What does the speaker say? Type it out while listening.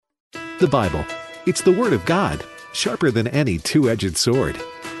The Bible. It's the Word of God, sharper than any two-edged sword.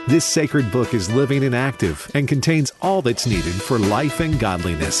 This sacred book is living and active and contains all that's needed for life and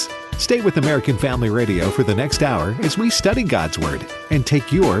godliness. Stay with American Family Radio for the next hour as we study God's Word and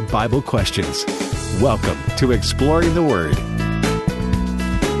take your Bible questions. Welcome to Exploring the Word.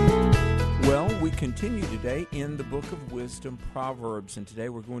 Well, we continue today in the book of wisdom, Proverbs, and today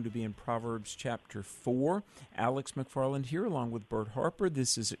we're going to be in Proverbs chapter 4. Alex McFarland here along with Bert Harper.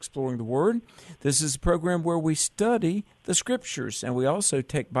 This is Exploring the Word. This is a program where we study the Scriptures, and we also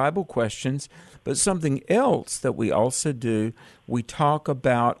take Bible questions. But something else that we also do, we talk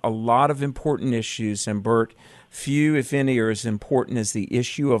about a lot of important issues, and Bert, few, if any, are as important as the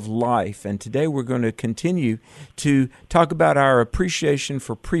issue of life. And today we're going to continue to talk about our appreciation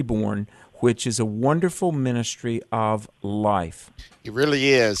for preborn, which is a wonderful ministry of life. It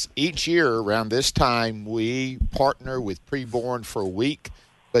really is. Each year around this time, we partner with Preborn for a week,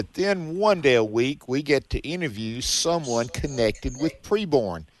 but then one day a week, we get to interview someone connected with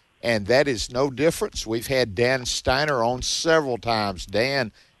Preborn, and that is no difference. We've had Dan Steiner on several times.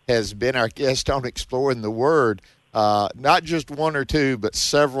 Dan has been our guest on Exploring the Word, not just one or two, but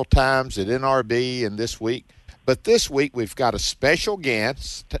several times at NRB and this week. But this week, we've got a special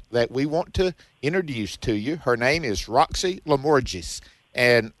guest that we want to introduce to you. Her name is Roxy Lamorgese,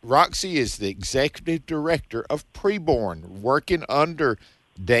 and Roxy is the executive director of Preborn, working under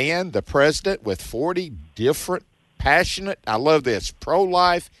Dan, the president, with 40 different passionate, I love this,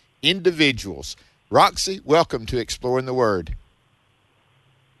 pro-life individuals. Roxy, welcome to Exploring the Word.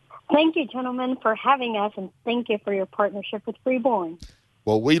 Thank you, gentlemen, for having us, and thank you for your partnership with Preborn.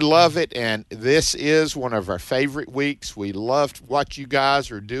 Well, we love it, and this is one of our favorite weeks. We loved what you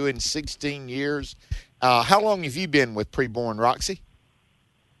guys are doing, 16 years. How long have you been with Preborn, Roxy?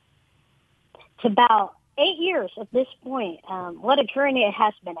 It's about 8 years at this point. What a journey it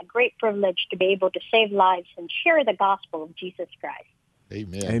has been. A great privilege to be able to save lives and share the gospel of Jesus Christ.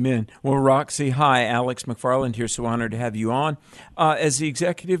 Amen. Amen. Well, Roxy, hi. Alex McFarland here. So honored to have you on. As the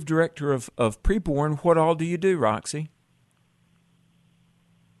executive director of Preborn, what all do you do, Roxy?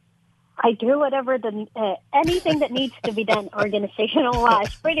 I do whatever anything that needs to be done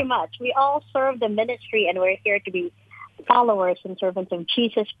organizational-wise, pretty much. We all serve the ministry, and we're here to be followers and servants of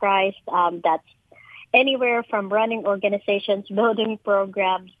Jesus Christ. That's anywhere from running organizations, building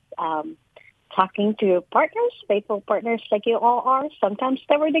programs, talking to partners, faithful partners like you all are, sometimes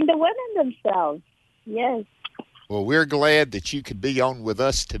stewarding the women themselves. Yes. Well, we're glad that you could be on with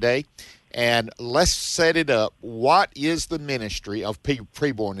us today. And let's set it up. What is the ministry of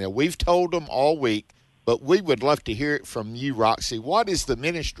Preborn? Now, we've told them all week, but we would love to hear it from you, Roxy. What is the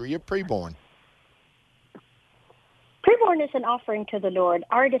ministry of Preborn? Preborn is an offering to the Lord.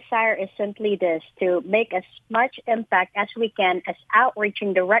 Our desire is simply this, to make as much impact as we can as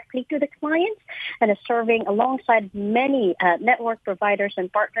outreaching directly to the clients and as serving alongside many network providers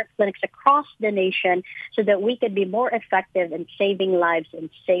and partner clinics across the nation so that we could be more effective in saving lives and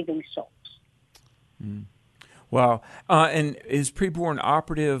saving souls. Mm. Wow. And is Preborn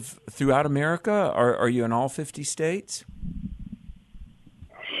operative throughout America? Are you in all 50 states?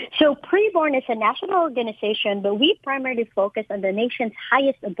 So Preborn is a national organization, but we primarily focus on the nation's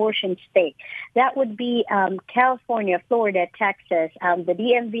highest abortion state. That would be California, Florida, Texas, the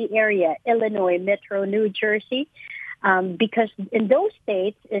DMV area, Illinois, Metro, New Jersey, because in those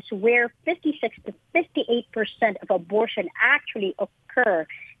states is where 56 to 58% of abortion actually occur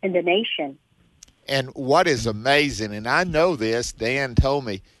in the nation. And what is amazing, and I know this, Dan told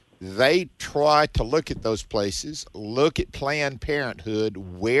me, they try to look at those places, look at Planned Parenthood,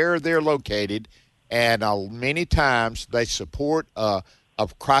 where they're located, and many times they support a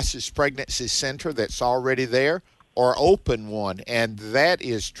crisis pregnancy center that's already there or open one, and that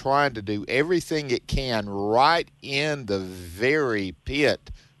is trying to do everything it can right in the very pit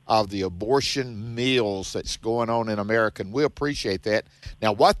of the abortion mills that's going on in America, and we appreciate that.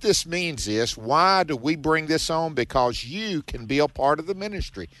 Now, what this means is, why do we bring this on? Because you can be a part of the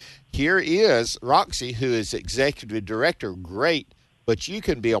ministry. Here is Roxy, who is executive director, great, but you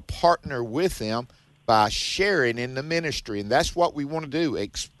can be a partner with them by sharing in the ministry, and that's what we want to do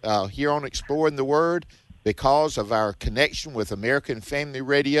here on Exploring the Word. Because of our connection with American Family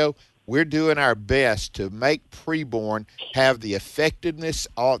Radio, we're doing our best to make Preborn have the effectiveness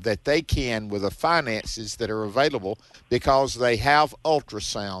that they can with the finances that are available, because they have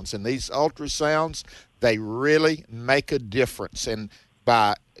ultrasounds. And these ultrasounds, they really make a difference. And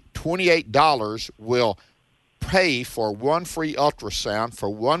by $28 will pay for one free ultrasound for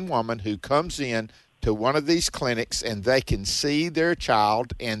one woman who comes in to one of these clinics, and they can see their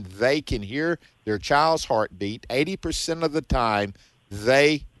child and they can hear their child's heartbeat. 80% of the time,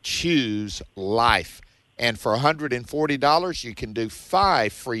 they choose life. And for $140, you can do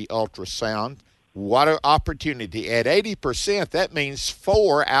 5 free ultrasound. What an opportunity. At 80%, that means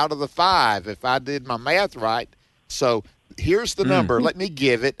 4 out of the 5, if I did my math right. So here's the number. Let me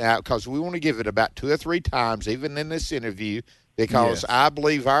give it now, because we want to give it about 2 or 3 times, even in this interview, because I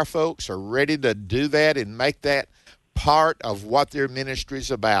believe our folks are ready to do that and make that part of what their ministry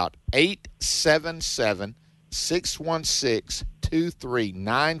is about.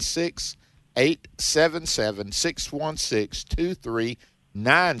 877-616-2396.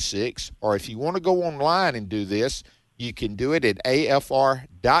 877-616-2396. Or if you want to go online and do this, you can do it at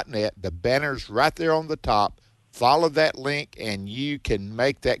afr.net. The banner's right there on the top. Follow that link, and you can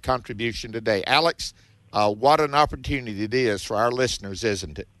make that contribution today. Alex, what an opportunity it is for our listeners,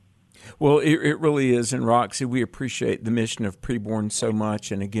 isn't it? Well, it really is. And Roxy, we appreciate the mission of Preborn so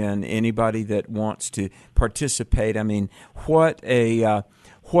much. And again, anybody that wants to participate, I mean, what a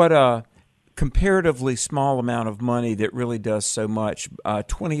comparatively small amount of money that really does so much.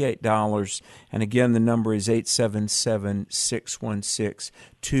 $28. And again, the number is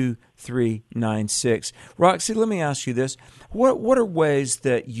 877-616-2396. Roxy, let me ask you this. What are ways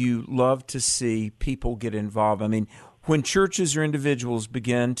that you love to see people get involved? I mean, when churches or individuals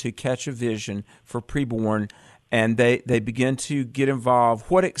begin to catch a vision for Preborn and they begin to get involved,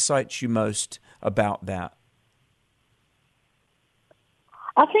 what excites you most about that?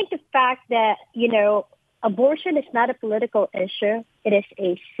 I think the fact that, abortion is not a political issue. It is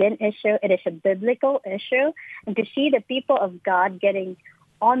a sin issue. It is a biblical issue. And to see the people of God getting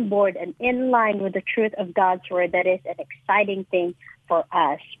on board and in line with the truth of God's word, that is an exciting thing for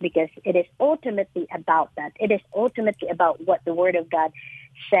us, because it is ultimately about that. It is ultimately about what the word of God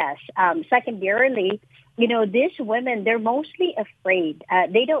says. Secondarily, these women, they're mostly afraid.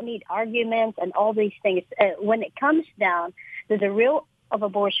 They don't need arguments and all these things. When it comes down to the real of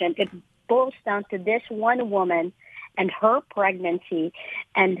abortion, it boils down to this one woman and her pregnancy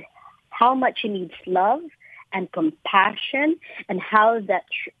and how much she needs love and compassion, and how that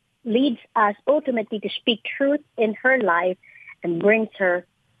leads us ultimately to speak truth in her life and brings her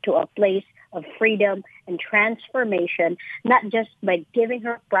to a place of freedom and transformation, not just by giving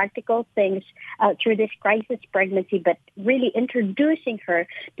her practical things through this crisis pregnancy, but really introducing her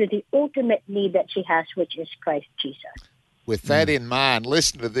to the ultimate need that she has, which is Christ Jesus. With that in mind,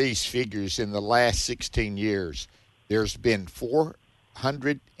 listen to these figures. In the last 16 years, there's been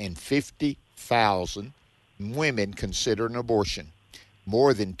 450,000 women considering abortion.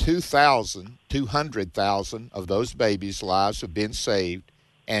 More than 200,000 of those babies' lives have been saved,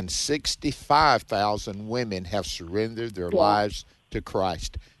 and 65,000 women have surrendered their lives to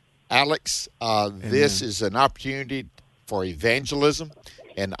Christ. Alex, this is an opportunity for evangelism,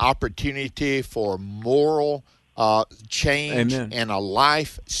 an opportunity for moral change, and a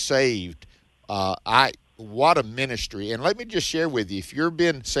life saved. What a ministry. And let me just share with you, if you've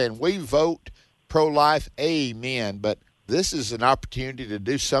been saying, we vote pro-life, amen, but this is an opportunity to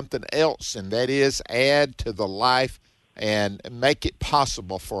do something else, and that is add to the life and make it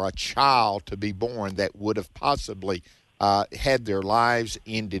possible for a child to be born that would have possibly had their lives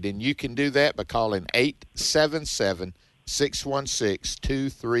ended. And you can do that by calling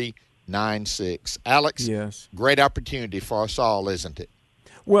 877-616-2396. Alex, great opportunity for us all, isn't it?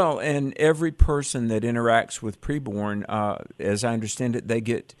 Well, and every person that interacts with Preborn, as I understand it, they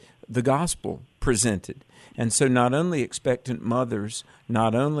get the gospel presented. And so not only expectant mothers,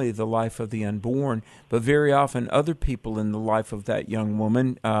 not only the life of the unborn, but very often other people in the life of that young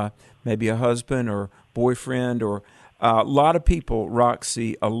woman, maybe a husband or boyfriend, or a lot of people,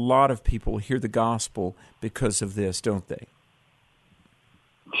 Roxy, a lot of people hear the gospel because of this, don't they?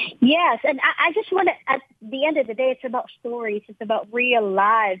 Yes, and I just want to, at the end of the day, it's about stories. It's about real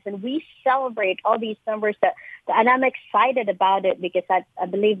lives, and we celebrate all these numbers, and I'm excited about it because I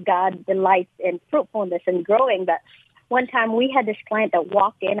believe God delights in fruitfulness and growing. But one time we had this client that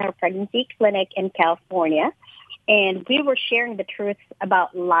walked in our pregnancy clinic in California, and we were sharing the truth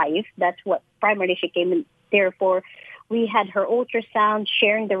about life. That's what primarily she came in there for. We had her ultrasound,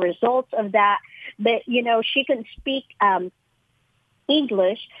 sharing the results of that. But, she couldn't speak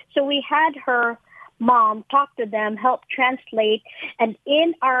English, so we had her mom talk to them, help translate, and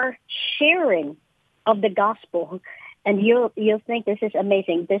in our sharing of the gospel, and you'll think this is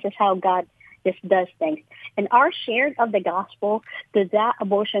amazing. This is how God just does things. And our sharing of the gospel to that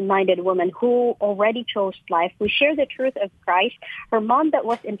abortion-minded woman who already chose life, we share the truth of Christ. Her mom that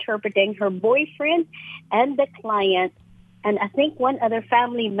was interpreting, her boyfriend, and the client and I think one other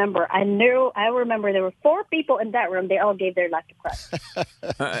family member. I remember there were 4 people in that room. They all gave their life to Christ.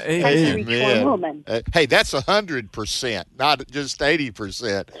 Amen. Hey, that's 100%, not just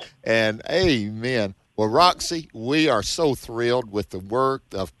 80%. And amen. Well, Roxy, we are so thrilled with the work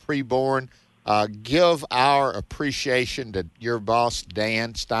of Preborn. Give our appreciation to your boss,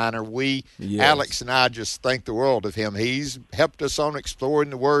 Dan Steiner. Alex and I just think the world of him. He's helped us on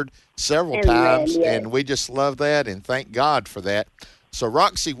exploring the Word several times, and we just love that and thank God for that. So,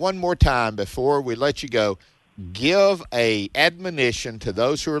 Roxy, one more time before we let you go, give a admonition to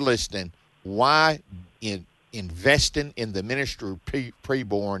those who are listening why investing in the ministry of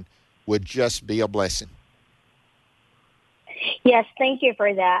Preborn would just be a blessing. Yes, thank you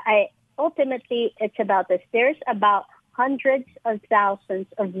for that. Ultimately, it's about this. There's about hundreds of thousands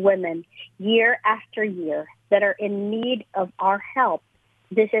of women year after year that are in need of our help.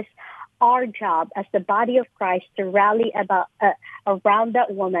 This is our job as the body of Christ to rally around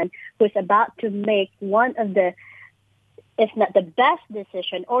that woman who's about to make one of the, if not the best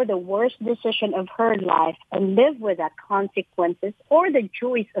decision or the worst decision of her life, and live with the consequences or the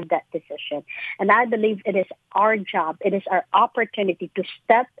joys of that decision. And I believe it is our job, it is our opportunity to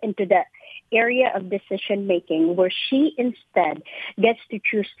step into that area of decision making where she instead gets to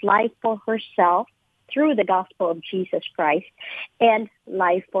choose life for herself through the gospel of Jesus Christ and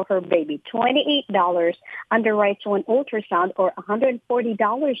life for her baby. $28 underwrites 1 ultrasound or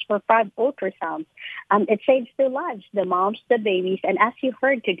 $140 for 5 ultrasounds. It saves their lives, the moms, the babies, and as you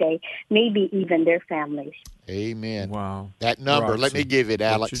heard today, maybe even their families. Amen. Wow. That number, Roxy, let me give it,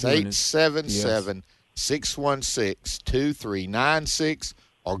 Alex, 877-616-2396,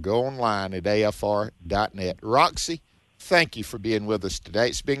 or go online at afr.net. Roxy, thank you for being with us today.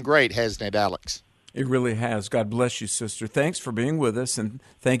 It's been great, hasn't it, Alex? It really has. God bless you, sister. Thanks for being with us, and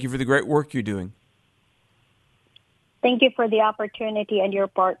thank you for the great work you're doing. Thank you for the opportunity and your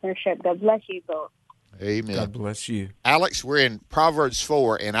partnership. God bless you both. Amen. God bless you. Alex, we're in Proverbs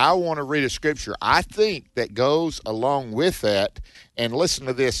 4, and I want to read a scripture I think that goes along with that. And listen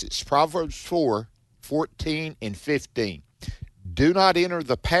to this. It's Proverbs 4, 14 and 15. Do not enter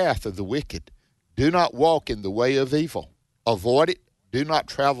the path of the wicked. Do not walk in the way of evil. Avoid it. Do not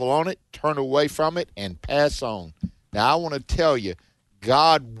travel on it. Turn away from it and pass on. Now, I want to tell you,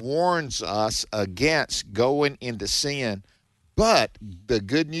 God warns us against going into sin. But the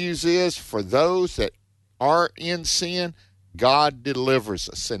good news is for those that are in sin, God delivers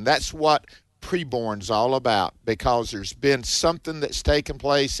us. And that's what Preborn's all about, because there's been something that's taken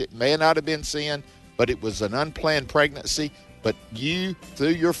place. It may not have been sin, but it was an unplanned pregnancy. But you, through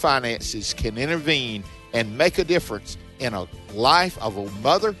your finances, can intervene and make a difference in a life of a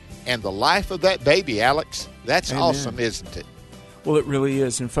mother and the life of that baby, Alex. That's Amen. Awesome, isn't it? Well, it really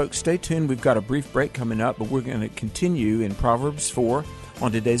is. And folks, stay tuned. We've got a brief break coming up, but we're going to continue in Proverbs 4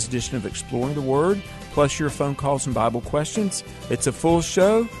 on today's edition of Exploring the Word, plus your phone calls and Bible questions. It's a full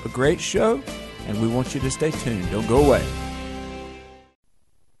show, a great show, and we want you to stay tuned. Don't go away.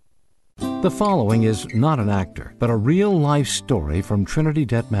 The following is not an actor, but a real-life story from Trinity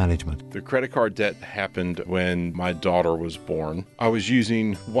Debt Management. The credit card debt happened when my daughter was born. I was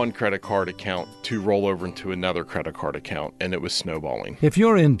using one credit card account to roll over into another credit card account, and it was snowballing. If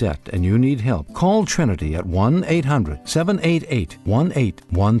you're in debt and you need help, call Trinity at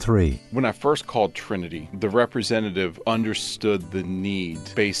 1-800-788-1813. When I first called Trinity, the representative understood the need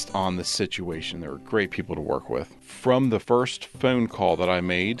based on the situation. They were great people to work with. From the first phone call that I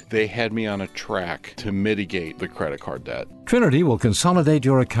made, they had me on a track to mitigate the credit card debt. Trinity will consolidate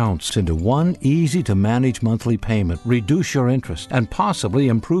your accounts into one easy-to-manage monthly payment, reduce your interest, and possibly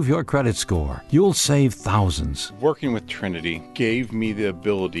improve your credit score. You'll save thousands. Working with Trinity gave me the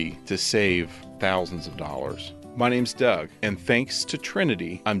ability to save thousands of dollars. My name's Doug, and thanks to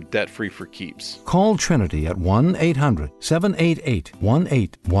Trinity, I'm debt-free for keeps. Call Trinity at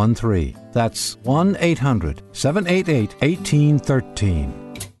 1-800-788-1813. That's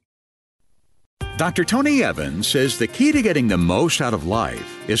 1-800-788-1813. Dr. Tony Evans says the key to getting the most out of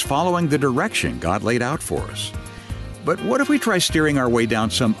life is following the direction God laid out for us. But what if we try steering our way down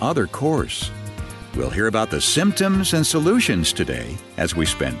some other course? We'll hear about the symptoms and solutions today as we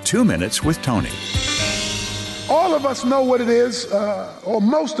spend 2 minutes with Tony. All of us know what it is, or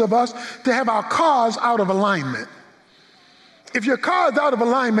most of us, to have our cars out of alignment. If your car's out of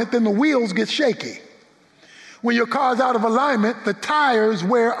alignment, then the wheels get shaky. When your car's out of alignment, the tires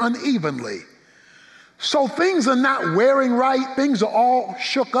wear unevenly. So things are not wearing right, things are all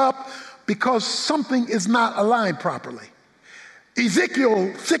shook up because something is not aligned properly.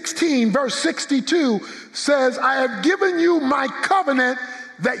 Ezekiel 16, verse 62 says, I have given you my covenant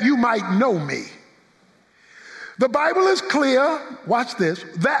that you might know me. The Bible is clear, watch this,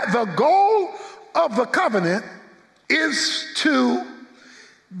 that the goal of the covenant is to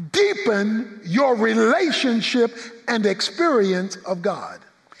deepen your relationship and experience of God.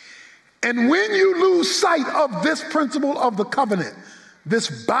 And when you lose sight of this principle of the covenant,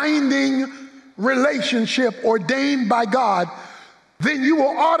 this binding relationship ordained by God, then you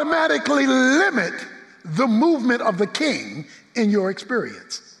will automatically limit the movement of the king in your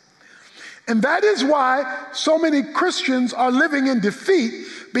experience. And that is why so many Christians are living in defeat,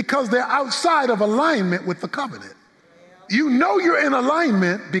 because they're outside of alignment with the covenant. You know you're in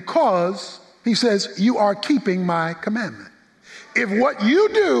alignment because he says, you are keeping my commandment. If what you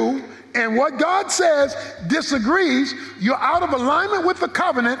do and what God says disagrees, you're out of alignment with the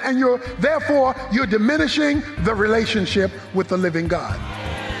covenant, and therefore you're diminishing the relationship with the living God.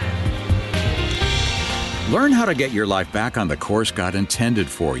 Learn how to get your life back on the course God intended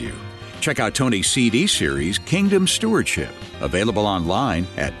for you. Check out Tony's CD series, Kingdom Stewardship, available online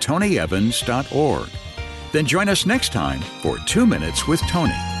at tonyevans.org. Then join us next time for 2 Minutes with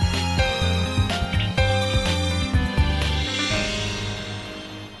Tony.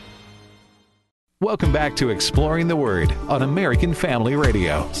 Welcome back to Exploring the Word on American Family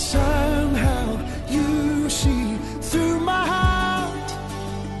Radio. Somehow you see through my heart,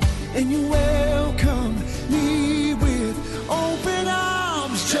 and you welcome me with open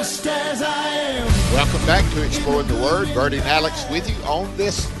arms, just as I am. Welcome back to Exploring the Word. Bert and Alex with you on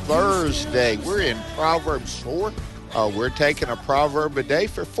this Thursday. We're in Proverbs 4. We're taking a proverb a day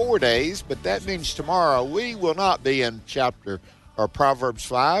for 4 days, but that means tomorrow we will not be in Proverbs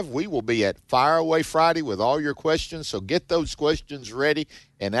 5. We will be at Fire Away Friday with all your questions, so get those questions ready.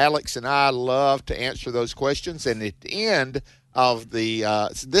 And Alex and I love to answer those questions. And at the end of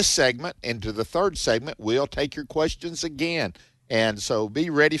this segment, into the third segment, we'll take your questions again. And so be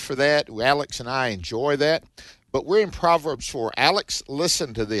ready for that. Alex and I enjoy that. But we're in Proverbs 4. Alex,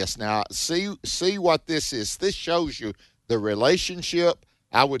 listen to this. Now, see what this is. This shows you the relationship,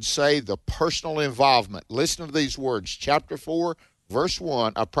 I would say the personal involvement. Listen to these words. Chapter 4, verse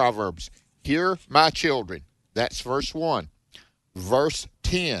 1 of Proverbs. Hear, my children. That's verse 1. Verse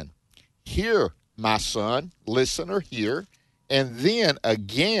 10. Hear, my son. Listen or hear. And then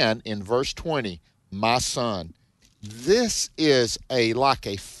again in verse 20, my son. This is like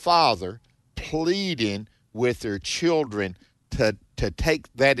a father pleading with their children to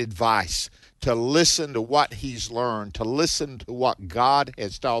take that advice, to listen to what he's learned, to listen to what God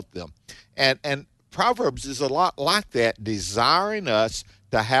has taught them. And Proverbs is a lot like that, desiring us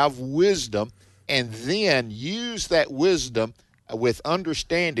to have wisdom and then use that wisdom with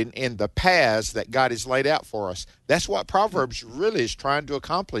understanding in the paths that God has laid out for us. That's what Proverbs really is trying to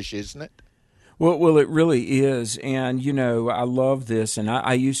accomplish, isn't it? Well, it really is. And, I love this. And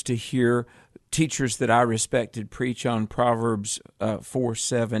I used to hear teachers that I respected preach on Proverbs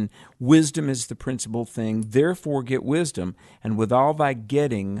 4:7. Wisdom is the principal thing. Therefore get wisdom, and with all thy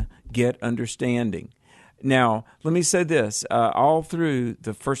getting, get understanding. Now, let me say this. All through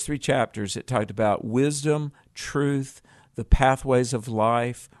the first 3 chapters, it talked about wisdom, truth, the pathways of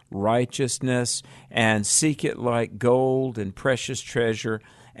life, righteousness, and seek it like gold and precious treasure.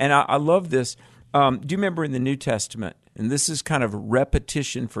 And I love this. Do you remember in the New Testament, and this is kind of a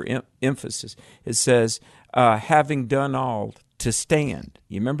repetition for emphasis, it says, having done all, to stand.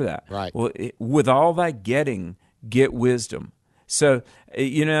 You remember that? Right. Well, with all thy getting, get wisdom. So,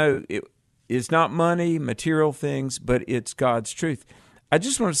 it's not money, material things, but it's God's truth. I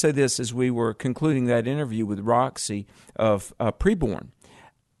just want to say this as we were concluding that interview with Roxy of Preborn.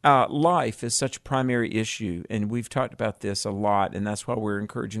 Life is such a primary issue, and we've talked about this a lot, and that's why we're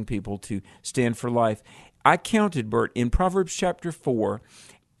encouraging people to stand for life. I counted, Bert, in Proverbs chapter 4,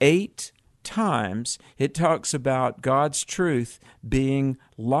 8 times it talks about God's truth being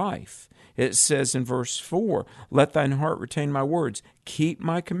life. It says in verse 4, let thine heart retain my words, keep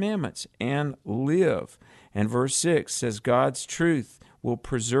my commandments, and live. And verse 6 says God's truth will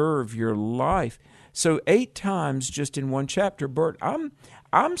preserve your life. So 8 times just in one chapter, Bert, I'm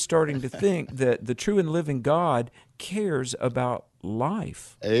starting to think that the true and living God cares about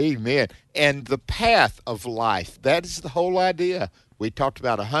life. Amen. And the path of life, that is the whole idea. We talked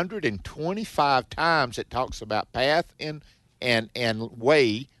about 125 times it talks about path and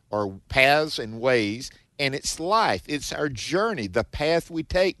way, or paths and ways, and it's life. It's our journey, the path we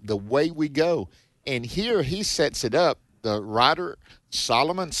take, the way we go. And here he sets it up. The writer,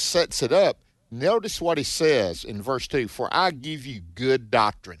 Solomon, sets it up. Notice what he says in verse 2, for I give you good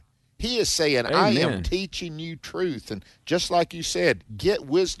doctrine. He is saying, Amen. I am teaching you truth. And just like you said, get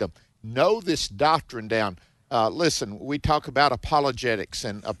wisdom. Know this doctrine down. Listen, we talk about apologetics,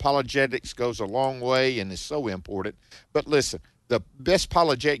 and apologetics goes a long way and is so important. But listen, the best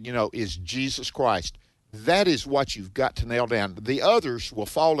apologetic is Jesus Christ. That is what you've got to nail down. The others will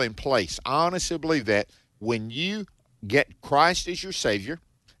fall in place. I honestly believe that when you get Christ as your Savior,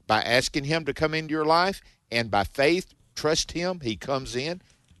 by asking Him to come into your life, and by faith, trust Him, He comes in,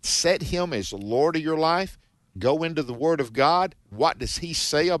 set Him as Lord of your life, go into the Word of God. What does He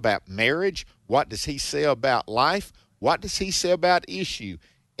say about marriage? What does He say about life? What does He say about issue?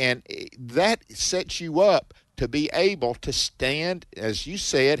 And that sets you up to be able to stand, as you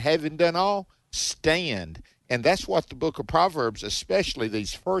said, having done all, stand. And that's what the book of Proverbs, especially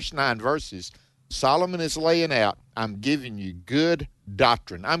these first 9 verses, Solomon is laying out. I'm giving you good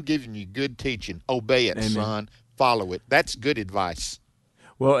doctrine. I'm giving you good teaching. Obey it, Amen. son. Follow it. That's good advice.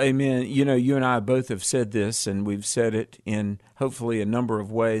 Well, amen. You and I both have said this, and we've said it in hopefully a number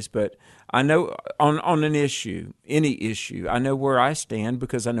of ways, but I know on an issue, any issue, I know where I stand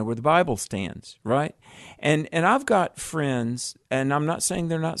because I know where the Bible stands, right? And I've got friends, and I'm not saying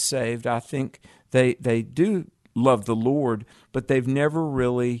they're not saved. I think they do love the Lord, but they've never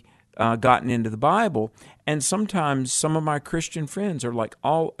really gotten into the Bible. And sometimes some of my Christian friends are like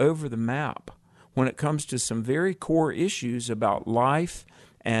all over the map when it comes to some very core issues about life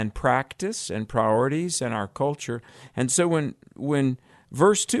and practice and priorities and our culture. And so when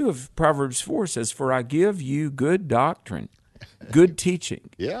verse 2 of Proverbs 4 says, "For I give you good doctrine," good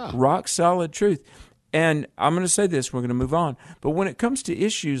teaching, rock solid truth. And I'm going to say this, we're going to move on. But when it comes to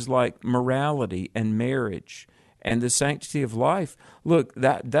issues like morality and marriage and the sanctity of life, look,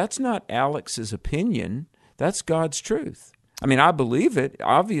 that's not Alex's opinion. That's God's truth. I mean, I believe it.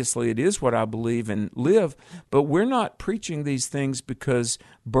 Obviously, it is what I believe and live, but we're not preaching these things because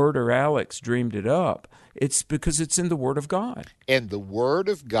Bert or Alex dreamed it up. It's because it's in the Word of God. And the Word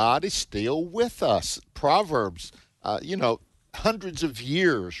of God is still with us. Proverbs, hundreds of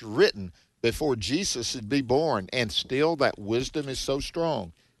years written before Jesus would be born, and still that wisdom is so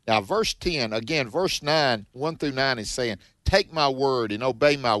strong. Now, verse 10, again, verse 9, 1 through 9 is saying, take my word and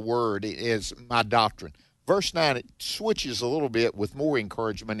obey my word is my doctrine. Verse 9, it switches a little bit with more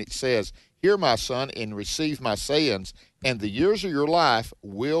encouragement. It says, hear my son and receive my sayings, and the years of your life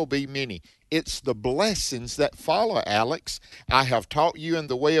will be many. It's the blessings that follow, Alex. I have taught you in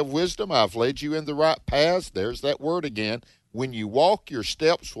the way of wisdom. I've led you in the right paths. There's that word again. When you walk, your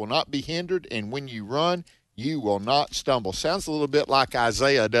steps will not be hindered, and when you run, you will not stumble. Sounds a little bit like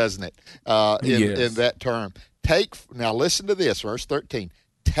Isaiah, doesn't it, in that term? Now listen to this, verse 13.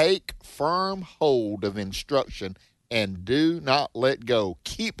 Take firm hold of instruction and do not let go.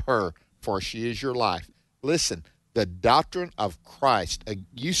 Keep her, for she is your life. Listen, the doctrine of Christ,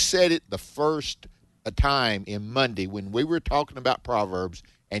 you said it the first time in Monday when we were talking about Proverbs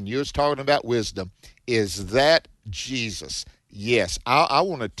and you was talking about wisdom, is that Jesus. Yes, I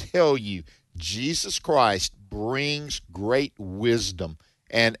want to tell you, Jesus Christ brings great wisdom.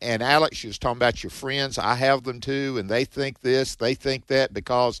 And Alex, you was talking about your friends. I have them too, and they think this, they think that,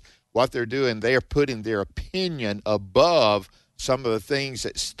 because what they're doing, they're putting their opinion above some of the things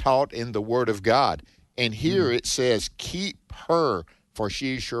that's taught in the Word of God. And here it says, keep her, for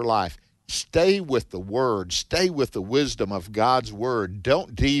she is your life. Stay with the Word. Stay with the wisdom of God's Word.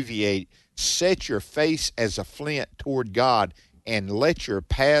 Don't deviate. Set your face as a flint toward God and let your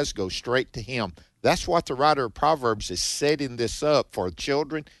paths go straight to Him. That's what the writer of Proverbs is setting this up for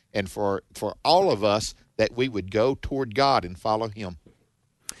children and for all of us, that we would go toward God and follow Him.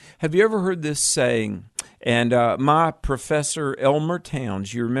 Have you ever heard this saying? And my professor, Elmer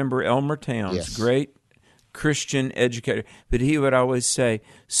Towns, you remember Elmer Towns, Yes. Great Christian educator, but he would always say,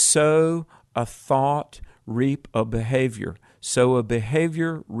 sow a thought, reap a behavior. Sow a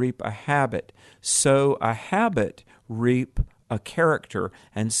behavior, reap a habit. Sow a habit, reap a character,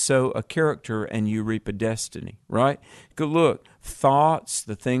 and sow a character, and you reap a destiny, right? Look, thoughts,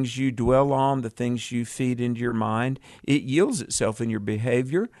 the things you dwell on, the things you feed into your mind, it yields itself in your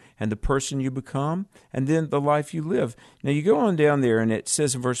behavior and the person you become, and then the life you live. Now, you go on down there, and it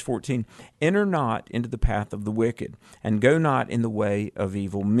says in verse 14, enter not into the path of the wicked, and go not in the way of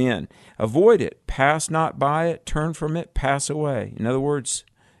evil men. Avoid it, pass not by it, turn from it, pass away. In other words,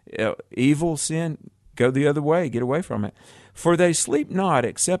 evil, sin, go the other way, get away from it. For they sleep not,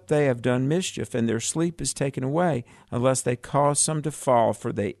 except they have done mischief, and their sleep is taken away, unless they cause some to fall,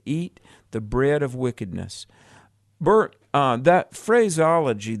 for they eat the bread of wickedness. Bert, that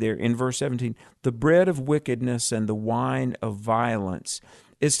phraseology there in verse 17, the bread of wickedness and the wine of violence,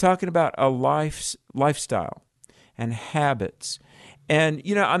 is talking about a lifestyle and habits. And,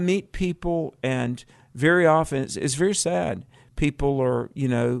 I meet people, and very often, it's very sad. People are,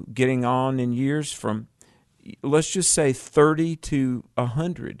 getting on in years from let's just say 30 to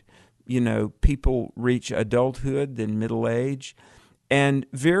 100, people reach adulthood, then middle age. And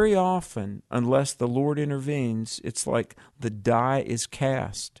very often, unless the Lord intervenes, it's like the die is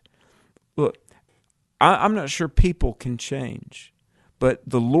cast. Look, I'm not sure people can change, but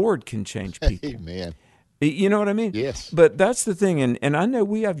the Lord can change people. Amen. You know what I mean? Yes. But that's the thing, and I know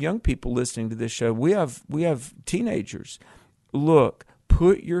we have young people listening to this show. We have teenagers. Look,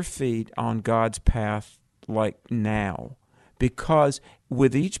 put your feet on God's path like now, because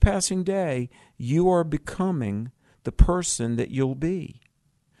with each passing day, you are becoming the person that you'll be.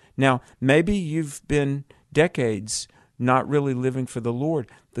 Now, maybe you've been decades not really living for the Lord.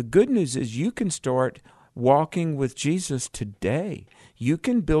 The good news is you can start walking with Jesus today. You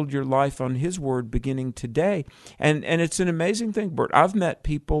can build your life on His Word beginning today. And it's an amazing thing, Bert. I've met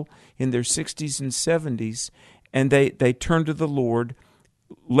people in their 60s and 70s, and they turn to the Lord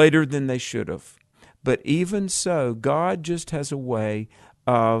later than they should have. But even so, God just has a way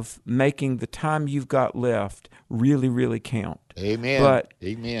of making the time you've got left really, really count. Amen.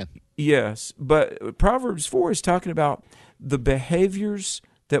 Amen. Yes, but Proverbs 4 is talking about the behaviors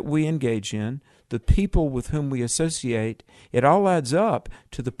that we engage in, the people with whom we associate. It all adds up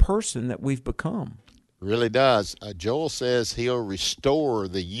to the person that we've become. Really does. Joel says He'll restore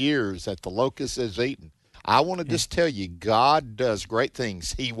the years that the locust has eaten. I want to just tell you, God does great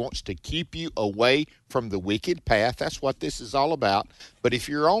things. He wants to keep you away from the wicked path. That's what this is all about. But if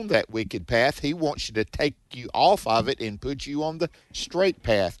you're on that wicked path, He wants you to take you off of it and put you on the straight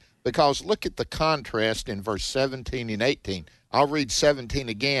path. Because look at the contrast in verse 17 and 18. I'll read 17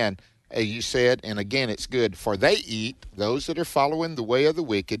 again, as you said, and again it's good. For they eat, those that are following the way of the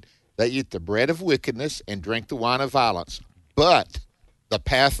wicked, they eat the bread of wickedness and drink the wine of violence. But the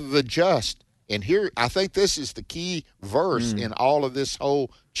path of the just, and here, I think this is the key verse in all of this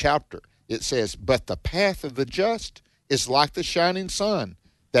whole chapter. It says, but the path of the just is like the shining sun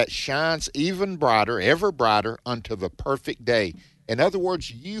that shines even brighter, ever brighter, unto the perfect day. In other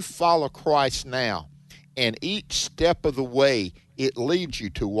words, you follow Christ now, and each step of the way, it leads you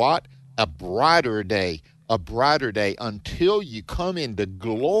to what? A brighter day, until you come into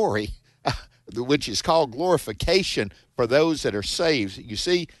glory, which is called glorification for those that are saved. You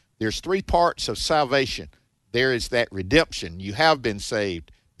see, there's three parts of salvation. There is that redemption. You have been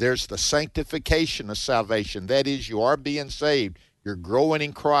saved. There's the sanctification of salvation. That is, you are being saved. You're growing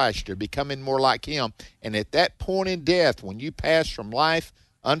in Christ. You're becoming more like Him. And at that point in death, when you pass from life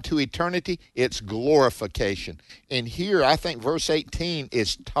unto eternity, it's glorification. And here, I think verse 18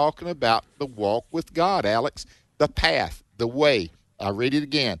 is talking about the walk with God, Alex. The path, the way. I'll read it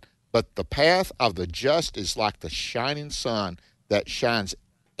again. But the path of the just is like the shining sun that shines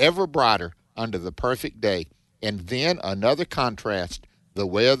ever brighter unto the perfect day. And then another contrast. The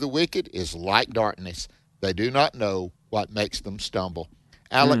way of the wicked is like darkness. They do not know what makes them stumble.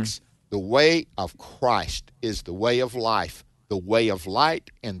 Alex, the way of Christ is the way of life, the way of light,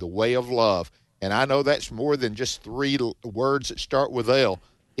 and the way of love. And I know that's more than just three words that start with L.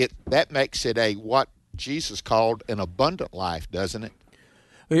 That makes it what Jesus called an abundant life, doesn't it?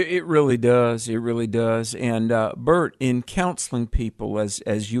 It really does. It really does. And Bert, in counseling people,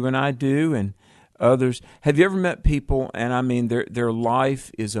 as you and I do, and others, have you ever met people? And I mean, their life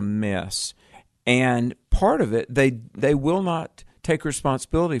is a mess, and part of it, they will not take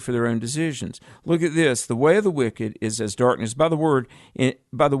responsibility for their own decisions. Look at this: the way of the wicked is as darkness. By the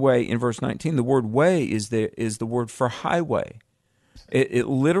way, in verse 19, the word "way" is the word for highway. It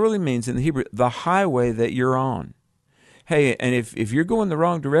literally means in the Hebrew the highway that you're on. Hey, and if you're going the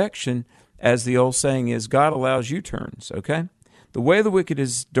wrong direction, as the old saying is, God allows U-turns, okay? The way of the wicked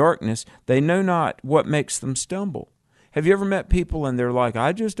is darkness. They know not what makes them stumble. Have you ever met people and they're like,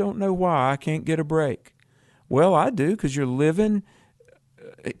 I just don't know why I can't get a break? Well, I do, because you're living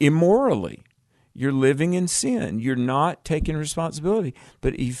immorally. You're living in sin. You're not taking responsibility.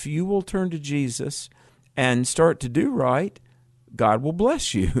 But if you will turn to Jesus and start to do right, God will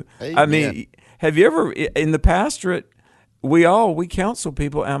bless you. Amen. I mean, have you ever, in the pastorate, we counsel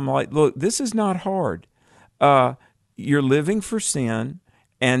people, and I'm like, look, this is not hard. You're living for sin,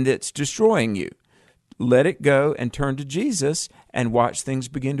 and it's destroying you. Let it go and turn to Jesus and watch things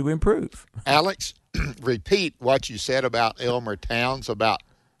begin to improve. Alex, repeat what you said about Elmer Towns, about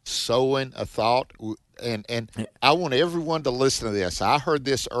sowing a thought. And I want everyone to listen to this. I heard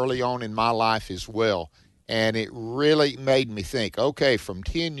this early on in my life as well. And it really made me think, okay, from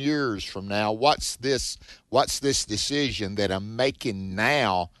 10 years from now, what's this decision that I'm making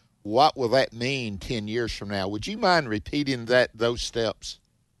now? What will that mean 10 years from now? Would you mind repeating those steps?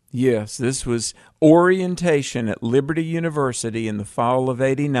 Yes, this was orientation at Liberty University in the fall of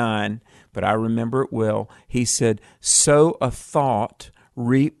 '89 but I remember it well. He said, sow a thought,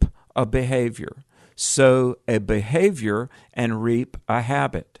 reap a behavior. Sow a behavior and reap a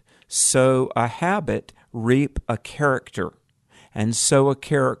habit. Sow a habit, reap a character. And sow a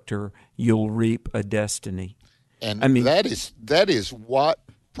character, you'll reap a destiny. And that is what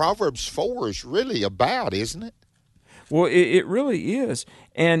Proverbs 4 is really about, isn't it? Well, it really is.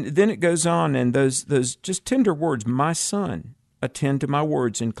 And then it goes on, and those just tender words, my son, attend to my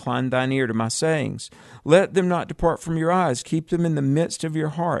words, incline thine ear to my sayings. Let them not depart from your eyes. Keep them in the midst of your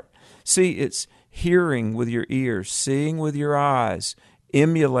heart. See, it's hearing with your ears, seeing with your eyes,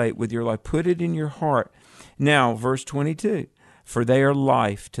 emulate with your life. Put it in your heart. Now, verse 22. For they are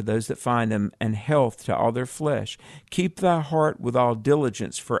life to those that find them, and health to all their flesh. Keep thy heart with all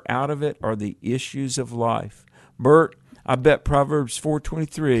diligence, for out of it are the issues of life. Bert, I bet Proverbs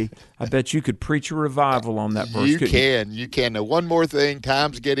 4:23, I bet you could preach a revival on that verse. You can. Now, one more thing,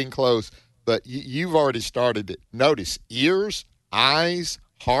 time's getting close, but you've already started it. Notice, ears, eyes,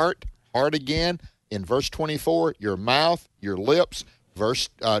 heart again. In verse 24, your mouth, your lips. Verse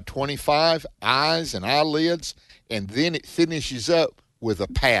 25, eyes and eyelids. And then it finishes up with a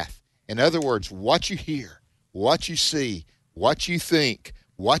path. In other words, what you hear, what you see, what you think,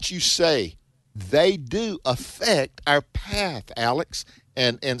 what you say, they do affect our path, Alex.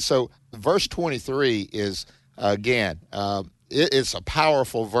 And so verse 23 is, again, it's a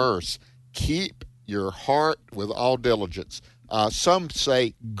powerful verse. Keep your heart with all diligence. Some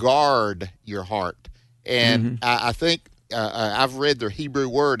say guard your heart. And I think I've read the Hebrew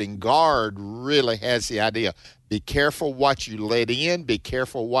word, and guard really has the idea. Be careful what you let in. Be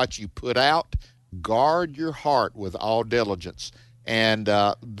careful what you put out. Guard your heart with all diligence. And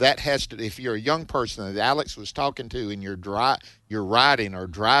that has to, if you're a young person that Alex was talking to and you're riding or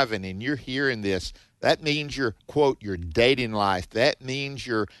driving and you're hearing this, that means your, quote, your dating life. That means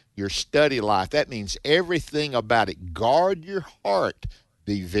your study life. That means everything about it. Guard your heart.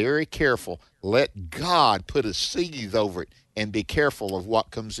 Be very careful. Let God put a siege over it and be careful of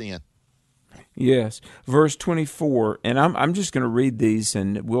what comes in. Yes. Verse 24, and I'm just going to read these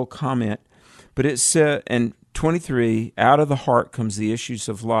and we'll comment. But it said, and 23, out of the heart comes the issues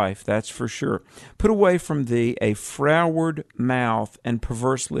of life, that's for sure. Put away from thee a froward mouth, and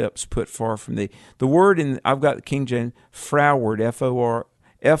perverse lips put far from thee. The word I've got the King James, froward, F-R-O-W-A-R-D,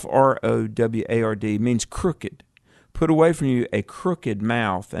 means crooked. Put away from you a crooked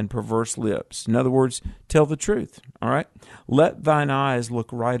mouth and perverse lips. In other words, tell the truth, all right? Let thine eyes look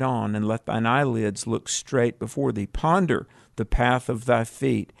right on, and let thine eyelids look straight before thee. Ponder the path of thy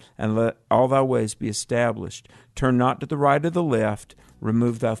feet, and let all thy ways be established. Turn not to the right or the left.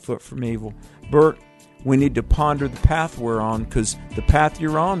 Remove thy foot from evil. Bert, we need to ponder the path we're on, because the path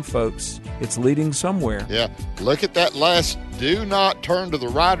you're on, folks, it's leading somewhere. Yeah, look at that last, do not turn to the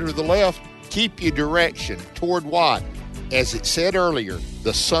right or the left. Keep your direction toward what? As it said earlier,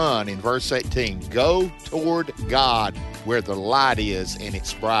 the sun in verse 18. Go toward God where the light is and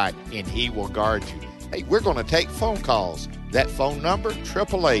it's bright, and He will guard you. Hey, we're going to take phone calls. That phone number,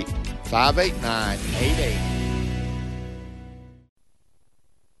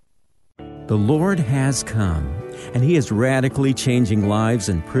 888-589-88. The Lord has come, and He is radically changing lives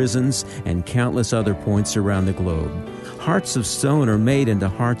in prisons and countless other points around the globe. Hearts of stone are made into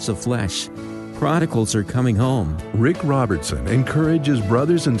hearts of flesh. Prodigals are coming home. Rick Robertson encourages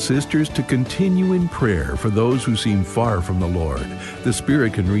brothers and sisters to continue in prayer for those who seem far from the Lord. The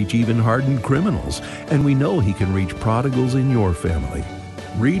Spirit can reach even hardened criminals, and we know He can reach prodigals in your family.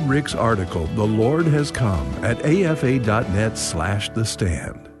 Read Rick's article, The Lord Has Come, at afa.net/The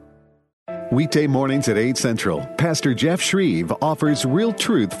Stand. Weekday mornings at 8 Central, Pastor Jeff Shreve offers real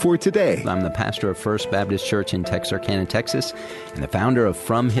truth for today. I'm the pastor of First Baptist Church in Texarkana, Texas, and the founder of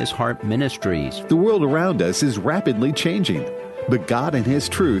From His Heart Ministries. The world around us is rapidly changing, but God and His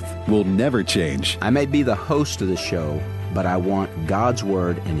truth will never change. I may be the host of the show, but I want God's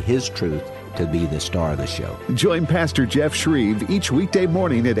Word and His truth to be the star of the show. Join Pastor Jeff Shreve each weekday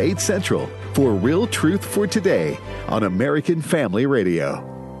morning at 8 Central for Real Truth for Today on American Family Radio.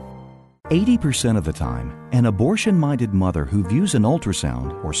 80% of the time, an abortion-minded mother who views an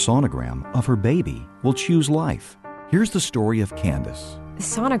ultrasound or sonogram of her baby will choose life. Here's the story of Candace. The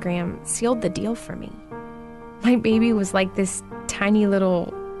sonogram sealed the deal for me. My baby was like this tiny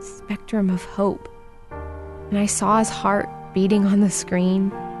little spectrum of hope. And I saw his heart beating on the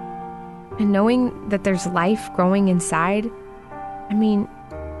screen. And knowing that there's life growing inside,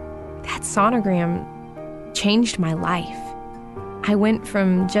 that sonogram changed my life. I went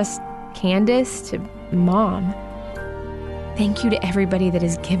from just Candace to Mom. Thank you to everybody that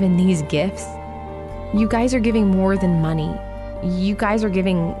has given these gifts. You guys are giving more than money. You guys are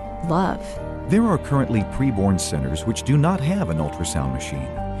giving love. There are currently preborn centers which do not have an ultrasound machine.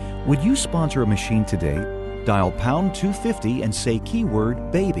 Would you sponsor a machine today? Dial pound 250 and say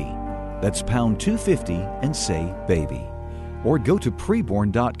keyword baby. That's pound 250 and say baby. Or go to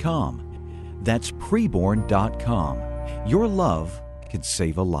preborn.com. That's preborn.com. Your love could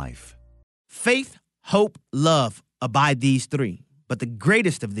save a life. Faith, hope, love abide these three, but the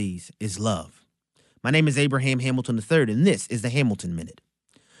greatest of these is love. My name is Abraham Hamilton III, and this is the Hamilton Minute.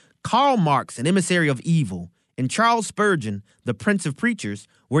 Karl Marx, an emissary of evil, and Charles Spurgeon, the Prince of Preachers,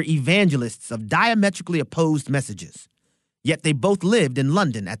 were evangelists of diametrically opposed messages. Yet they both lived in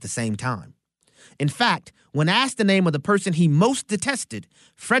London at the same time. In fact, when asked the name of the person he most detested,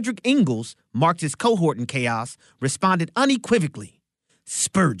 Frederick Ingalls, Marx's cohort in chaos, responded unequivocally,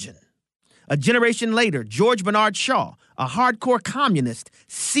 Spurgeon. A generation later, George Bernard Shaw, a hardcore communist,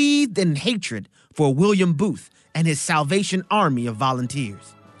 seethed in hatred for William Booth and his Salvation Army of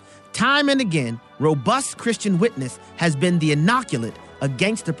volunteers. Time and again, robust Christian witness has been the inoculate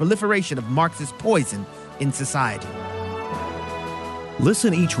against the proliferation of Marxist poison in society.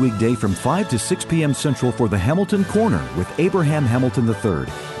 Listen each weekday from 5 to 6 p.m. Central for the Hamilton Corner with Abraham Hamilton III,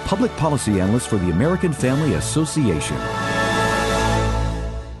 Public Policy Analyst for the American Family Association.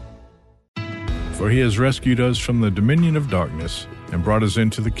 For he has rescued us from the dominion of darkness and brought us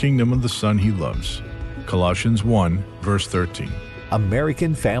into the kingdom of the Son he loves. Colossians 1, verse 13.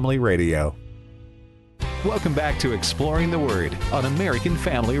 American Family Radio. Welcome back to Exploring the Word on American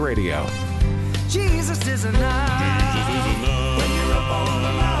Family Radio. Jesus is enough. Jesus is enough. When you're up on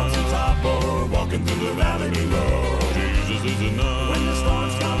the mountaintop or walking through the valley below. Jesus is enough. When the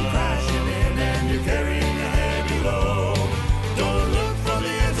storms come crashing in and you're carrying a heavy load. Don't look for the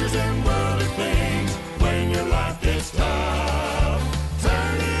answers in worldly things when your life gets tough.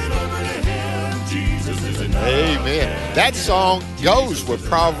 Turn it over to Him. Jesus is enough. Amen. That song goes with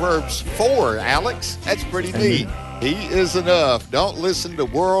Proverbs 4, Alex. That's pretty neat. He is enough. Don't listen to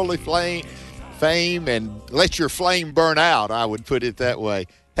worldly fame and let your flame burn out, I would put it that way.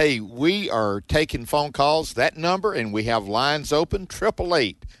 Hey, we are taking phone calls, that number, and we have lines open,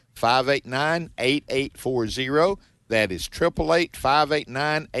 888-589-8840. That is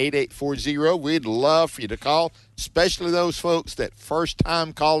 888-589-8840. We'd love for you to call, especially those folks that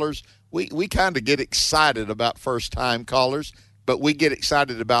first-time callers. We kind of get excited about first-time callers, but we get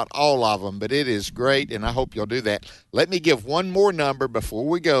excited about all of them. But it is great, and I hope you'll do that. Let me give one more number before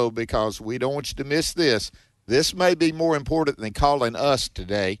we go because we don't want you to miss this. This may be more important than calling us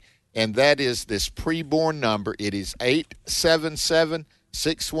today, and that is this preborn number. It is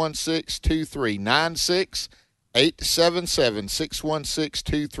 877-616-2396,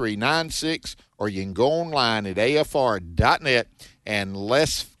 877-616-2396, or you can go online at afr.net, and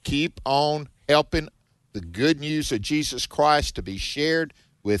let's keep on helping the good news of Jesus Christ to be shared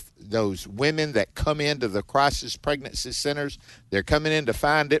with those women that come into the crisis pregnancy centers. They're coming in to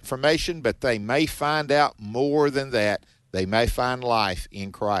find information, but they may find out more than that. They may find life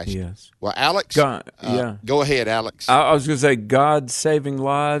in Christ. Yes. Well, Alex, go ahead, Alex. I was going to say God saving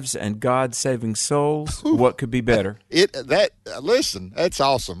lives and God saving souls. What could be better? Listen, that's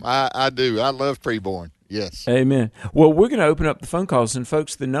awesome. I do. I love preborn. Yes. Amen. Well, we're going to open up the phone calls. And,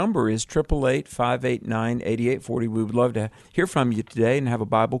 folks, the number is 888-589-8840. We would love to hear from you today and have a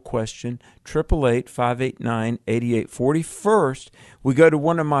Bible question, 888-589-8840. First, we go to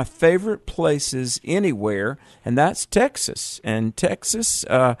one of my favorite places anywhere, and that's Texas. And Texas,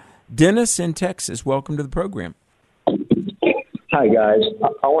 Dennis in Texas, welcome to the program. Hi, guys.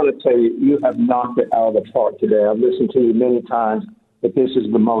 I want to tell you, you have knocked it out of the park today. I've listened to you many times, but this is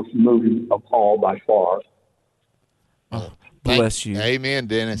the most moving of all by far. Oh, bless you. Amen,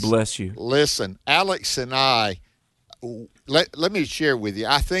 Dennis. Bless you. Listen, Alex and I, let me share with you.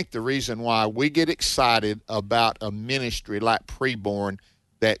 I think the reason why we get excited about a ministry like Preborn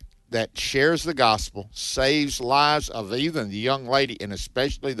that shares the gospel, saves lives of even the young lady and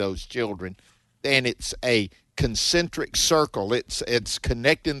especially those children, and it's a concentric circle. It's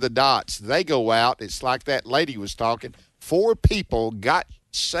connecting the dots. They go out. It's like that lady was talking. 4 people got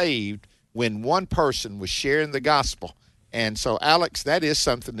saved when one person was sharing the gospel. And so, Alex, that is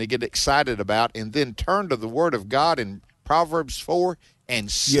something to get excited about. And then turn to the Word of God in Proverbs 4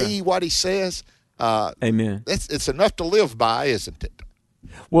 and see what he says. Amen. It's enough to live by, isn't it?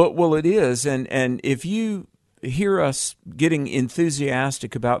 Well, it is. And if you hear us getting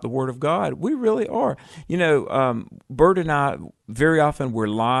enthusiastic about the Word of God, we really are. You know, Bert and I, very often we're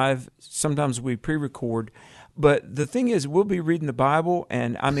live. Sometimes we pre-record. But the thing is, we'll be reading the Bible,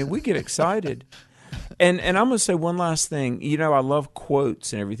 and, I mean, we get excited. And I'm going to say one last thing. You know, I love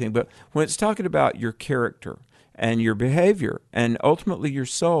quotes and everything, but when it's talking about your character and your behavior and ultimately your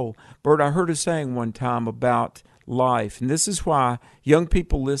soul. Bert, I heard a saying one time about life, and this is why young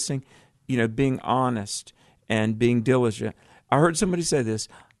people listening, being honest and being diligent. I heard somebody say this: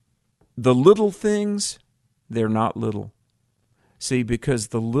 the little things, they're not little. See, because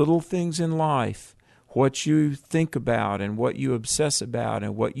the little things in life, what you think about and what you obsess about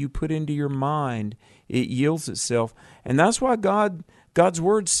and what you put into your mind, it yields itself. And that's why God's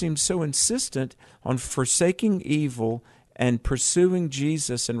word seems so insistent on forsaking evil and pursuing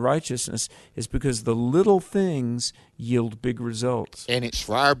Jesus and righteousness, is because the little things yield big results. And it's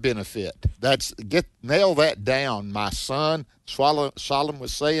for our benefit. Nail that down. My son, Solomon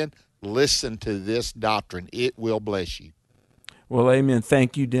was saying, listen to this doctrine. It will bless you. Well, amen.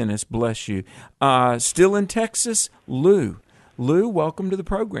 Thank you, Dennis. Bless you. Still in Texas, Lou. Lou, welcome to the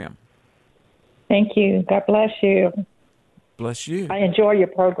program. Thank you. God bless you. Bless you. I enjoy your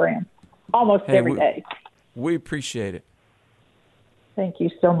program almost every day. We appreciate it. Thank you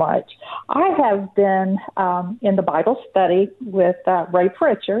so much. I have been in the Bible study with Ray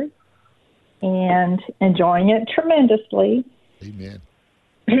Pritchard and enjoying it tremendously. Amen.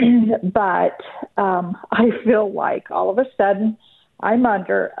 But I feel like all of a sudden I'm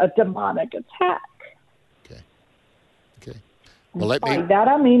under a demonic attack. Okay. Well, let me. By that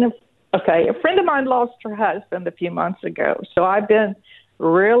I mean, a friend of mine lost her husband a few months ago, so I've been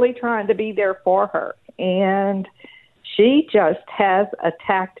really trying to be there for her, and she just has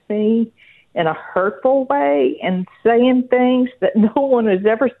attacked me in a hurtful way and saying things that no one has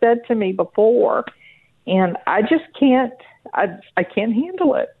ever said to me before, and I just can't. I can't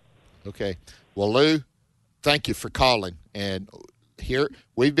handle it. Okay. Well, Lou, thank you for calling. And here,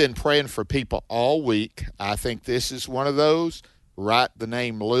 we've been praying for people all week. I think this is one of those. Write the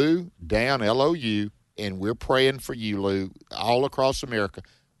name Lou down, L-O-U, and we're praying for you, Lou, all across America.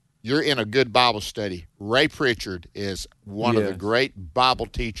 You're in a good Bible study. Ray Pritchard is one of the great Bible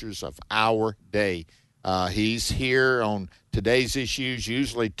teachers of our day. He's here on today's issues,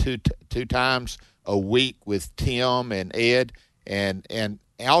 usually two times a week with Tim and Ed, and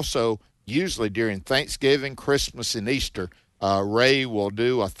also usually during Thanksgiving, Christmas, and Easter, Ray will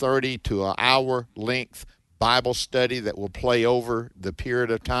do a 30 to an hour length Bible study that will play over the period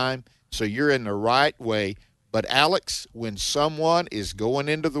of time. So you're in the right way. But Alex, when someone is going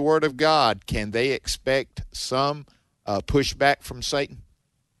into the Word of God, can they expect some pushback from Satan?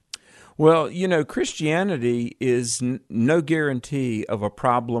 Well, Christianity is no guarantee of a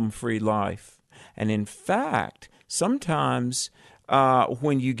problem-free life. And in fact, sometimes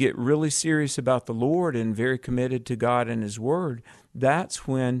when you get really serious about the Lord and very committed to God and His Word, that's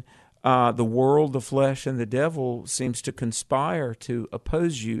when the world, the flesh, and the devil seems to conspire to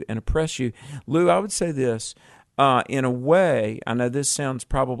oppose you and oppress you. Lou, I would say this. In a way, I know this sounds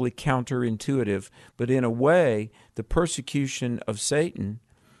probably counterintuitive, but in a way, the persecution of Satan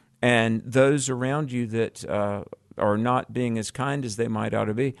and those around you that are not being as kind as they might ought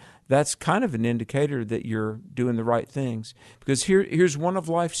to be, that's kind of an indicator that you're doing the right things. Because here's one of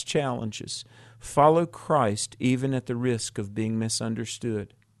life's challenges. Follow Christ even at the risk of being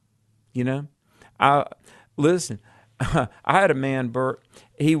misunderstood. Listen, I had a man, Bert,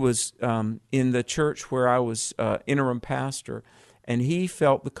 he was in the church where I was interim pastor, and he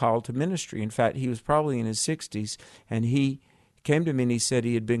felt the call to ministry. In fact, he was probably in his 60s, and he came to me and he said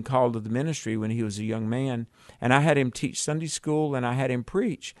he had been called to the ministry when he was a young man, and I had him teach Sunday school and I had him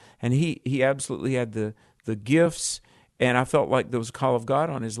preach, and he absolutely had the gifts, and I felt like there was a call of God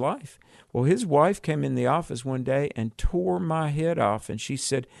on his life. Well, his wife came in the office one day and tore my head off, and she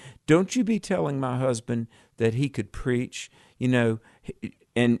said, "Don't you be telling my husband that he could preach."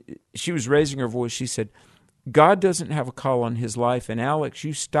 And she was raising her voice. She said, "God doesn't have a call on his life, and Alex,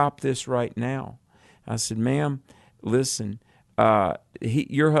 you stop this right now." I said, "Ma'am, listen,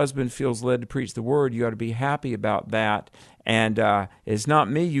 your husband feels led to preach the word. You ought to be happy about that. And it's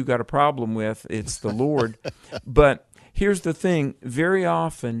not me you got a problem with. It's the Lord." But here's the thing. Very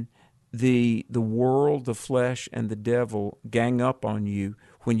often the world, the flesh, and the devil gang up on you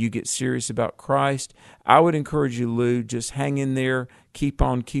when you get serious about Christ. I would encourage you, Lou, just hang in there, keep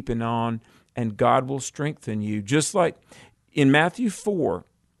on keeping on, and God will strengthen you. Just like in Matthew 4,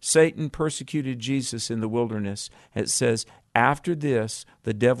 Satan persecuted Jesus in the wilderness. It says, after this,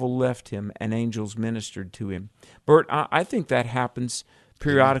 the devil left him and angels ministered to him. Bert, I think that happens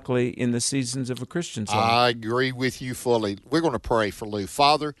periodically in the seasons of a Christian's life. I agree with you fully. We're going to pray for Lou.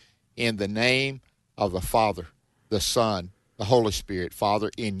 Father, in the name of the Father, the Son, the Holy Spirit,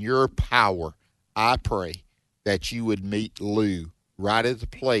 Father, in your power, I pray that you would meet Lou right at the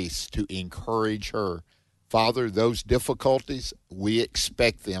place to encourage her. Father, those difficulties, we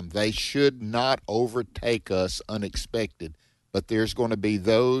expect them. They should not overtake us unexpected. But there's going to be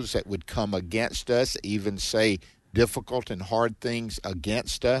those that would come against us, even say difficult and hard things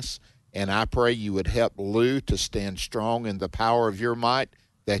against us. And I pray you would help Lou to stand strong in the power of your might,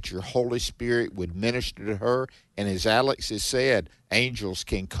 that your Holy Spirit would minister to her. And as Alex has said, angels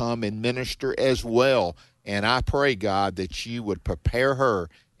can come and minister as well. And I pray, God, that you would prepare her,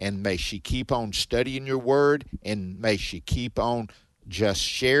 and may she keep on studying your word, and may she keep on just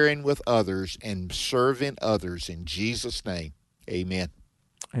sharing with others and serving others. In Jesus' name, amen.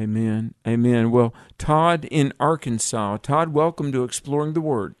 Amen. Amen. Well, Todd in Arkansas. Todd, welcome to Exploring the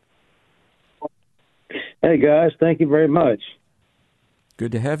Word. Hey guys, thank you very much.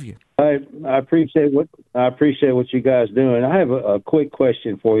 Good to have you. I appreciate what you guys doing. I have a quick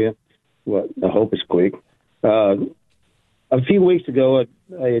question for you. Well, I hope it's quick. A few weeks ago,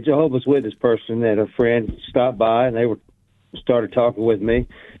 a Jehovah's Witness person and a friend stopped by, and they started talking with me.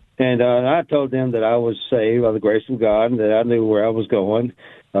 And I told them that I was saved by the grace of God, and that I knew where I was going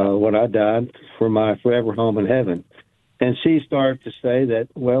when I died for my forever home in heaven. And she started to say that,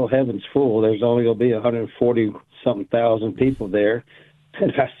 well, heaven's full. There's only going to be 140-something thousand people there.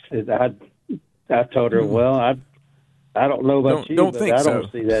 And I told her, well, I don't know about you, but I don't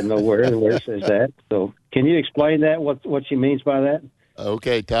see that nowhere where it says that. So can you explain that, what she means by that?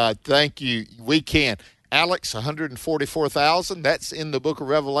 Okay, Todd, thank you. We can. Alex, 144,000, that's in the book of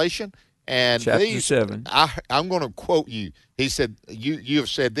Revelation. And Chapter 7. I'm going to quote you. He said, you have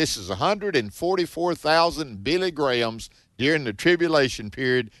said this is 144,000 Billy Grahams during the tribulation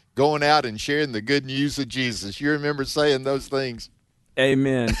period going out and sharing the good news of Jesus. You remember saying those things?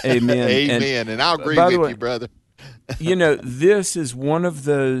 Amen. Amen. Amen. And I'll agree with you, brother. You know, this is one of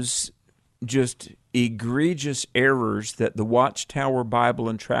those just egregious errors that the Watchtower Bible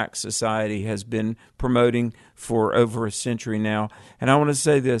and Tract Society has been promoting for over a century now. And I want to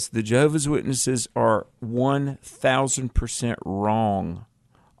say this, the Jehovah's Witnesses are 1,000% wrong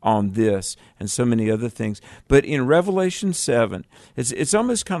on this and so many other things. But in Revelation 7, it's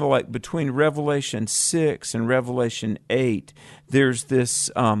almost kind of like between Revelation 6 and Revelation 8, there's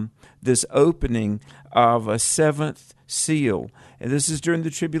this opening of a seventh seal. And this is during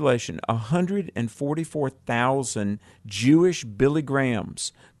the tribulation. 144,000 Jewish Billy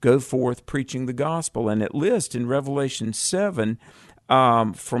Grahams go forth preaching the gospel. And it lists in Revelation 7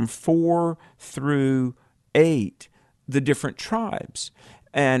 from 4 through 8 the different tribes.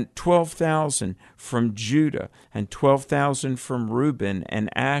 And 12,000 from Judah, and 12,000 from Reuben and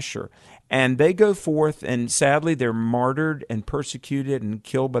Asher. And they go forth, and sadly they're martyred and persecuted and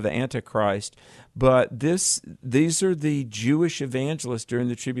killed by the Antichrist. But these are the Jewish evangelists during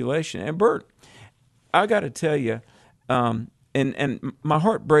the tribulation. And Bert, I got to tell you, and my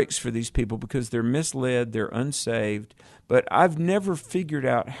heart breaks for these people because they're misled, they're unsaved. But I've never figured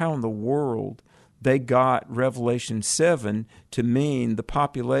out how in the world they got Revelation 7 to mean the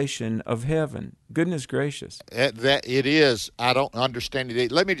population of heaven. Goodness gracious. That it is. I don't understand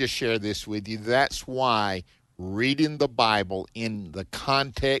it. Let me just share this with you. That's why reading the Bible in the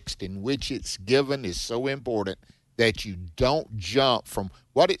context in which it's given is so important, that you don't jump from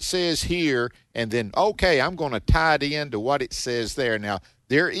what it says here and then, okay, I'm going to tie it into what it says there. Now,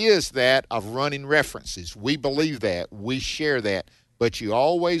 there is that of running references. We believe that. We share that. But you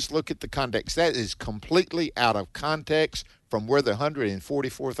always look at the context. That is completely out of context from where the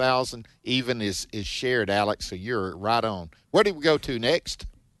 144,000 even is shared, Alex. So you're right on. Where do we go to next?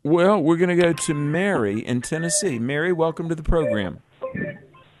 Well, we're going to go to Mary in Tennessee. Mary, welcome to the program.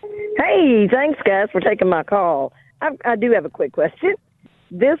 Hey, thanks, guys, for taking my call. I do have a quick question.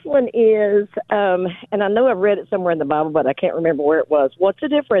 This one is, and I know I've read it somewhere in the Bible, but I can't remember where it was. What's the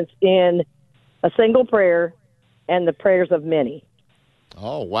difference in a single prayer and the prayers of many?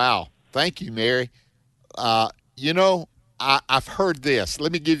 Oh, wow. Thank you, Mary. I've heard this.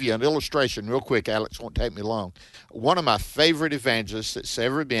 Let me give you an illustration real quick, Alex. Won't take me long. One of my favorite evangelists that's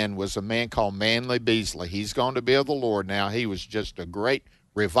ever been was a man called Manly Beasley. He's gone to be with the Lord now. He was just a great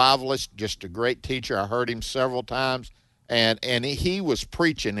revivalist, just a great teacher. I heard him several times. And he was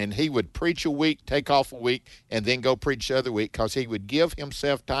preaching, and he would preach a week, take off a week, and then go preach the other week, because he would give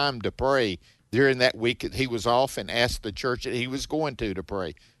himself time to pray during that week that he was off and asked the church that he was going to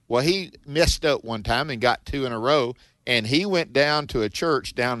pray. Well, he messed up one time and got 2 in a row, and he went down to a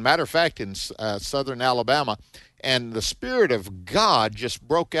church matter of fact, in southern Alabama, and the Spirit of God just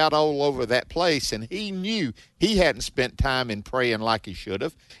broke out all over that place, and he knew he hadn't spent time in praying like he should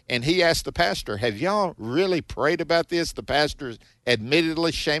have, and he asked the pastor, have y'all really prayed about this? The pastor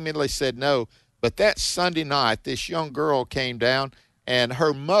admittedly, shamingly said no, but that Sunday night, this young girl came down. and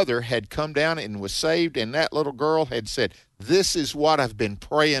her mother had come down and was saved, and that little girl had said, "This is what I've been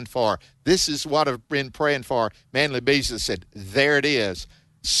praying for. This is what I've been praying for." Manly Jesus said, there it is.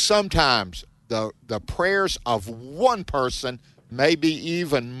 Sometimes the prayers of one person may be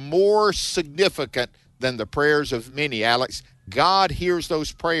even more significant than the prayers of many, Alex. God hears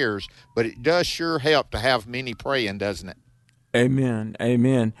those prayers, but it does sure help to have many praying, doesn't it? Amen.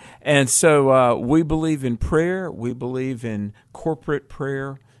 Amen. And so we believe in prayer. We believe in corporate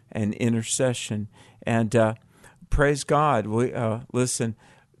prayer and intercession. And praise God. Listen,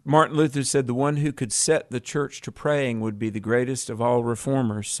 Martin Luther said the one who could set the church to praying would be the greatest of all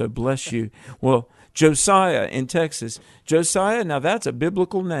reformers. So bless you. Well, Josiah in Texas. Josiah, now that's a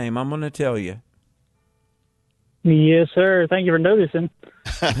biblical name, I'm going to tell you. Yes, sir. Thank you for noticing.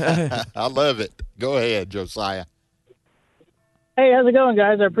 I love it. Go ahead, Josiah. Hey, how's it going,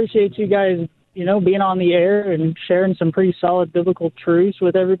 guys? I appreciate you guys, being on the air and sharing some pretty solid biblical truths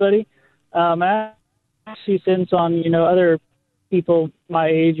with everybody. I see sense on, other people my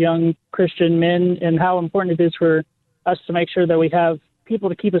age, young Christian men, and how important it is for us to make sure that we have people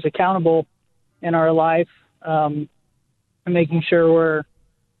to keep us accountable in our life, and making sure we're,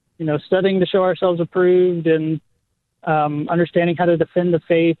 studying to show ourselves approved, and understanding how to defend the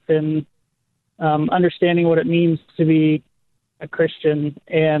faith, and understanding what it means to be a Christian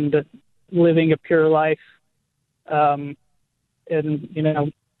and living a pure life. And,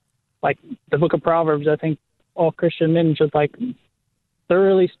 like the book of Proverbs, I think all Christian men should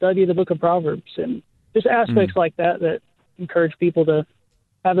thoroughly study the book of Proverbs, and just aspects like that encourage people to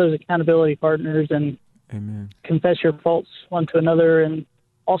have those accountability partners and Amen. Confess your faults one to another, and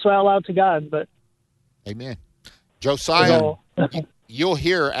also out loud to God. But Amen. Josiah, you'll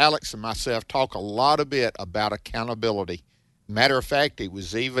hear Alex and myself talk a lot about accountability. Matter of fact, it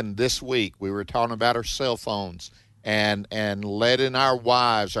was even this week we were talking about our cell phones and letting our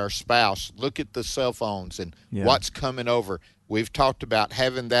wives, our spouse, look at the cell phones and what's coming over. We've talked about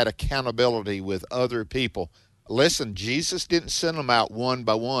having that accountability with other people. Listen, Jesus didn't send them out one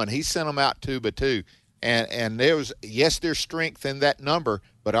by one. He sent them out two by two. And there's strength in that number,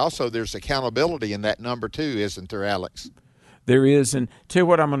 but also there's accountability in that number too, isn't there, Alex? There is. And tell you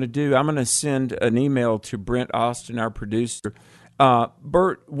what I'm going to do. I'm going to send an email to Brent Austin, our producer.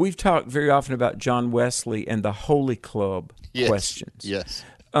 Bert, we've talked very often about John Wesley and the Holy Club questions. Yes.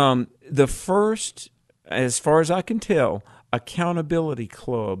 The first, as far as I can tell, accountability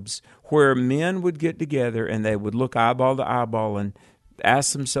clubs where men would get together and they would look eyeball to eyeball and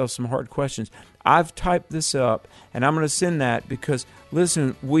ask themselves some hard questions. I've typed this up, and I'm going to send that because,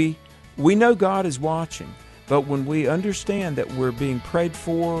 listen, we know God is watching. But when we understand that we're being prayed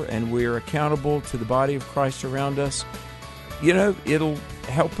for and we're accountable to the body of Christ around us, it'll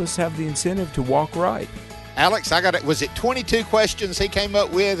help us have the incentive to walk right. Alex, I got it. Was it 22 questions he came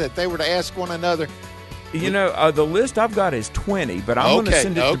up with that they were to ask one another? The list I've got is 20, but I'm going to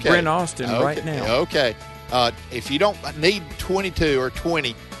send it to Brent Austin right now. Okay. If you don't need 22 or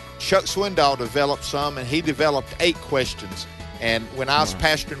 20, Chuck Swindoll developed some, and he developed 8 questions. And when I was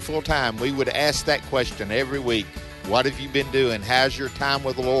pastoring full-time, we would ask that question every week. What have you been doing? How's your time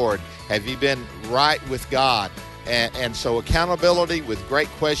with the Lord? Have you been right with God? And so accountability with great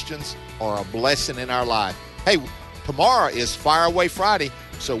questions are a blessing in our life. Hey, tomorrow is Fire Away Friday,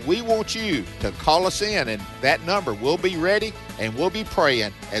 so we want you to call us in, and that number will be ready, and we'll be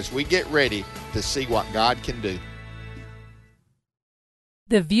praying as we get ready to see what God can do.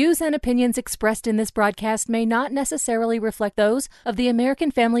 The views and opinions expressed in this broadcast may not necessarily reflect those of the American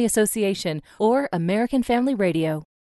Family Association or American Family Radio.